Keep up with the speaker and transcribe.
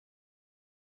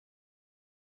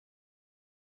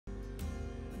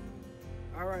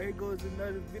Alright, here goes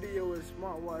another video with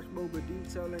Smartwatch Mobile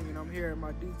Detailing, and I'm here at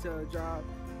my detail job,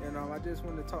 and I just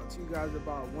want to talk to you guys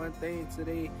about one thing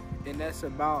today, and that's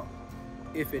about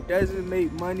if it doesn't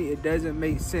make money, it doesn't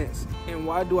make sense. And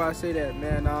why do I say that,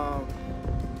 man?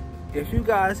 If you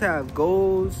guys have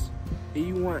goals that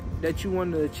you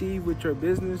want to achieve with your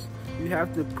business, you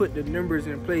have to put the numbers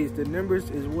in place. The numbers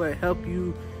is what help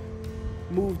you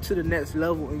move to the next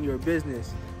level in your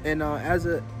business. And as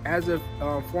a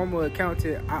former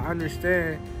accountant, I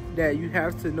understand that you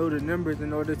have to know the numbers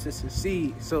in order to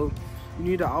succeed. So you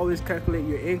need to always calculate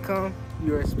your income,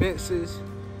 your expenses,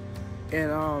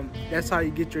 and that's how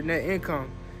you get your net income.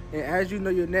 And as you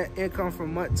know your net income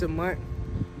from month to month,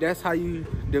 that's how you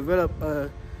develop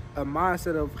a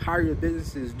mindset of how your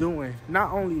business is doing.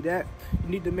 Not only that, you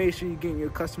need to make sure you're getting your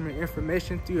customer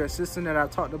information through your system that I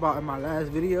talked about in my last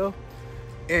video.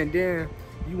 And then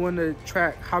you want to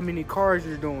track how many cars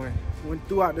you're doing. When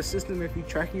throughout the system, if you're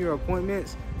tracking your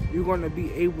appointments, you're going to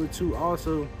be able to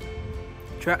also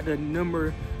track the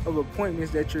number of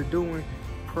appointments that you're doing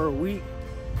per week,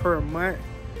 per month,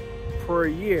 per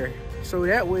year. So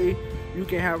that way you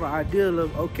can have an idea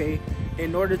of, okay,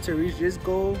 in order to reach this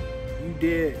goal, you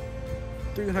did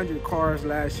 300 cars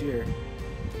last year.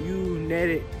 You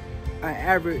netted an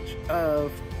average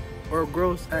of, or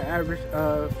gross an average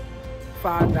of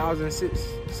 5,000,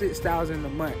 6,000 a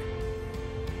month.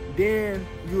 Then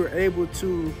you were able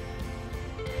to,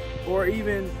 or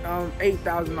even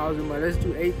 $8,000 a month. Let's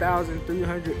do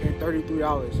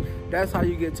 $8,333. That's how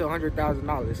you get to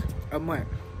 $100,000 a month.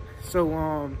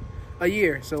 So a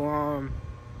year. So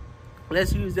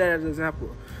let's use that as an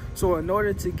example. So in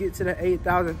order to get to the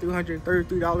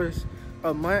 $8,333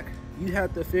 a month, you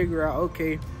have to figure out,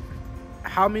 okay,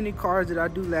 how many cars did I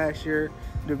do last year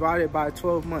divided by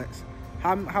 12 months?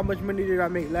 How much money did I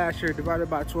make last year divided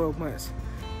by 12 months?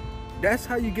 That's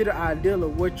how you get an idea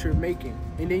of what you're making.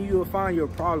 And then you'll find your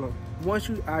problem. Once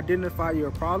you identify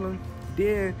your problem,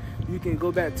 then you can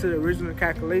go back to the original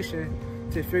calculation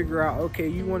to figure out, okay,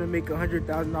 you want to make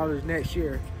 $100,000 next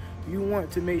year. You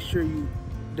want to make sure you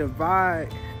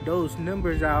divide those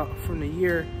numbers out from the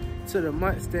year to the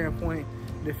month standpoint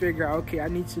to figure out, okay, I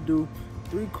need to do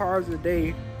 3 cars a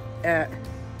day at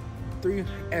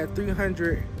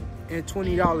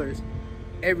 $320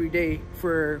 every day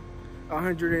for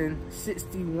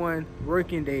 161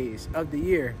 working days of the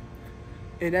year.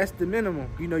 And that's the minimum.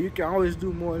 You know, you can always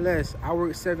do more or less. I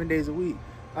work 7 days a week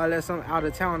unless I'm out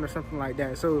of town or something like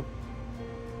that. So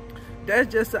that's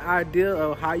just the idea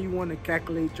of how you want to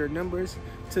calculate your numbers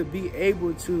to be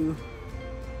able to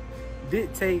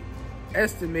dictate,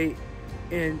 estimate,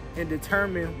 and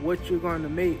determine what you're going to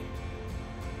make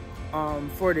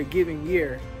for the given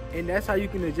year. And that's how you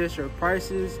can adjust your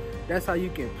prices. That's how you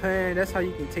can plan. That's how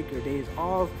you can take your days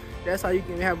off. That's how you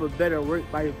can have a better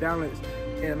work-life balance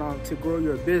and to grow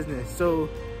your business. So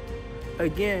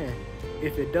again,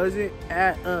 if it doesn't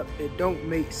add up, it don't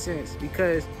make sense,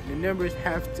 because the numbers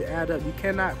have to add up. You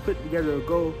cannot put together a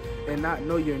goal and not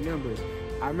know your numbers.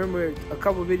 I remember a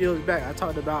couple videos back I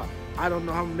talked about, I don't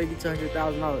know how I'm gonna make it to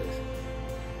 $100,000.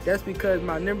 That's because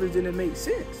my numbers didn't make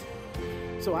sense.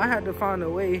 So I had to find a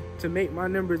way to make my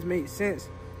numbers make sense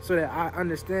so that I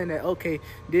understand that, okay,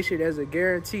 this year there's a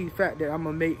guaranteed fact that I'm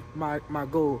gonna make my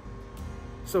goal.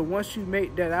 So once you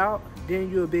make that out, then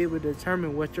you'll be able to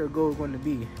determine what your goal is going to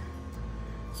be.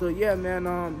 So yeah, man,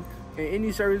 in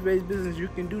any service-based business, you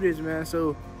can do this, man.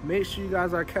 So make sure you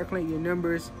guys are calculating your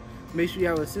numbers. Make sure you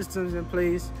have systems in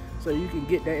place so you can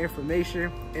get that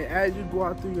information. And as you go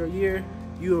out through your year,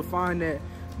 you will find that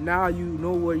now you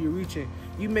know where you're reaching.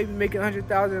 You may be making $100,000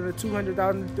 or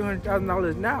 $200,000,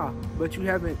 $300,000 now, but you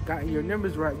haven't gotten your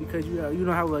numbers right because you don't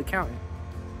have an accountant.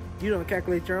 You don't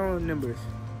calculate your own numbers.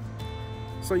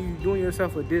 So you're doing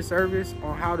yourself a disservice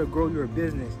on how to grow your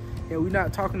business. And we're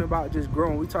not talking about just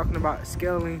growing. We're talking about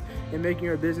scaling and making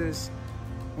your business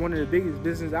one of the biggest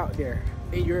businesses out there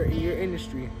in your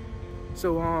industry.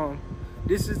 So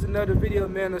this is another video,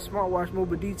 man, of Smartwatch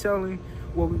Mobile Detailing,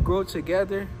 where we grow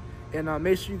together. And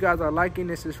make sure you guys are liking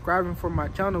and subscribing for my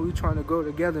channel. We're trying to grow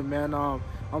together, man. I'm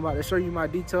about to show you my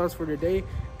details for today,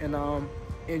 and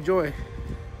enjoy.